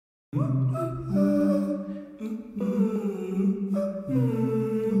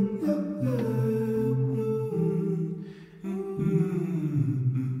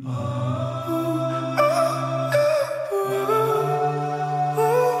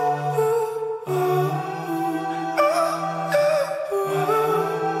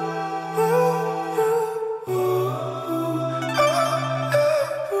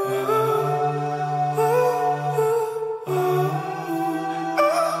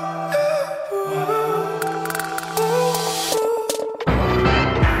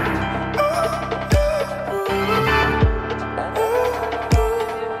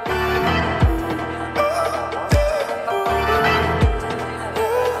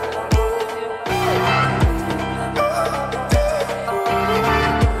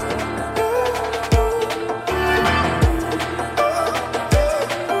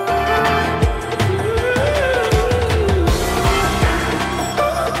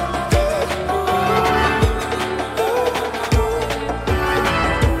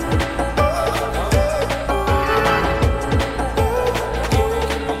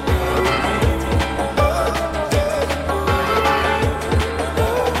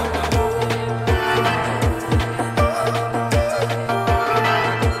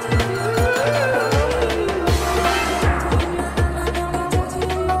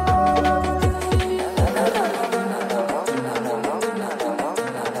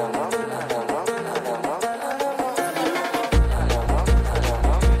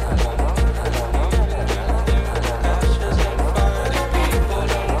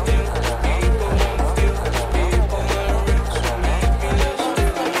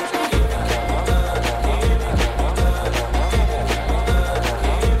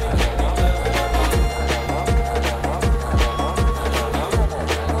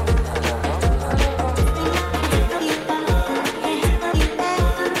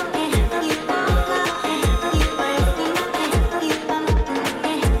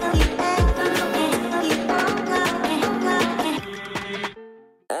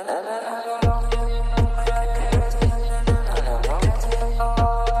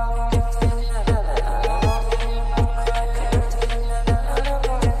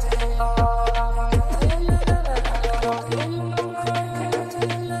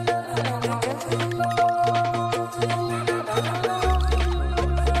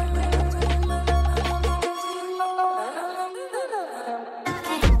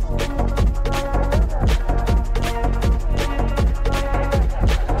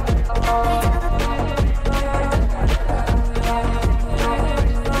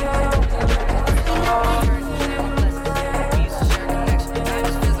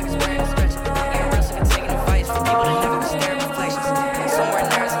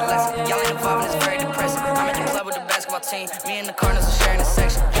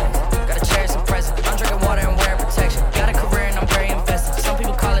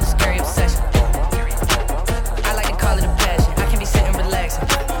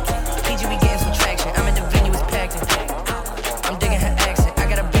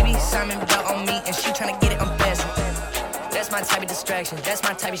That's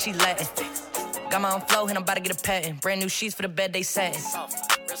my type, she Latin. Got my own flow and I'm about to get a patent. Brand new sheets for the bed, they satin.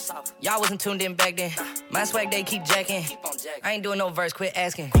 Y'all wasn't tuned in back then. My swag, they keep jacking. I ain't doing no verse, quit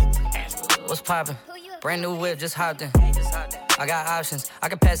asking. What's poppin'? Brand new whip, just hopped in. I got options, I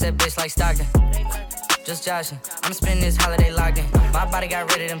can pass that bitch like Stockton. Just joshing, I'm spending this holiday locked in. My body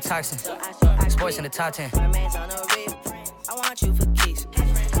got rid of them toxins. Sports in the top 10. I want you for keys. I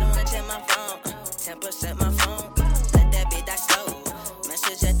don't wanna check my phone. 10% my phone. Let that bitch die slow.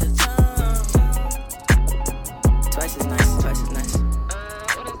 Message at the tone. Twice as nice, twice as nice.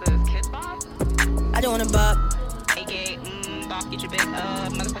 What is this, Kid Bob? I don't wanna bop. AK, Bob, get your big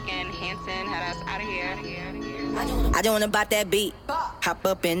motherfucking Hanson, had us out of here. I don't wanna bop that beat. Hop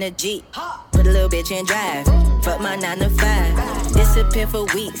up in the Jeep. Put a little bitch in drive. Fuck my 9 to 5. Disappear for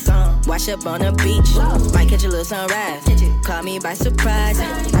weeks. Wash up on the beach. Might catch a little sunrise. Caught me by surprise.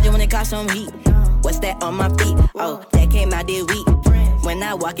 I just wanna cause some heat. What's that on my feet? Oh, that came out this week. When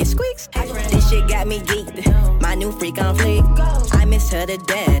I walk, it squeaks. This shit got me geeked. My new freak on fleek. I miss her to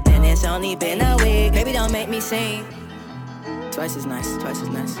death, and it's only been a week. Baby, don't make me sing. Twice as nice, twice as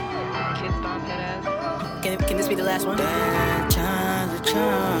nice. Kids Bob head ass. Can this be the last one? Bad times are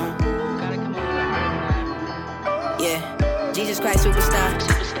charm. Gotta come over harder. Yeah, Jesus Christ superstar.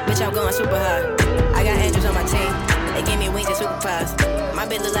 Bitch, I'm going super hard. I got angels on my team. They give me wings and superpowers. My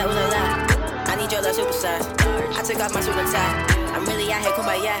bitch look like what I like. I need your love superstars. I took off my suit and tie. I'm really out here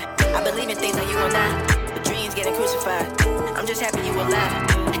kumbaya. I believe in things that you will not. The dreams getting crucified. I'm just happy you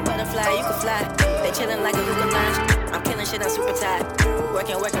alive. Butterfly, you can fly. They chillin' like a hookah lounge. I'm killing and shit, I'm super tired.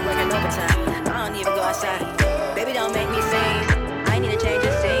 Working overtime. I don't even go outside. Baby, don't make me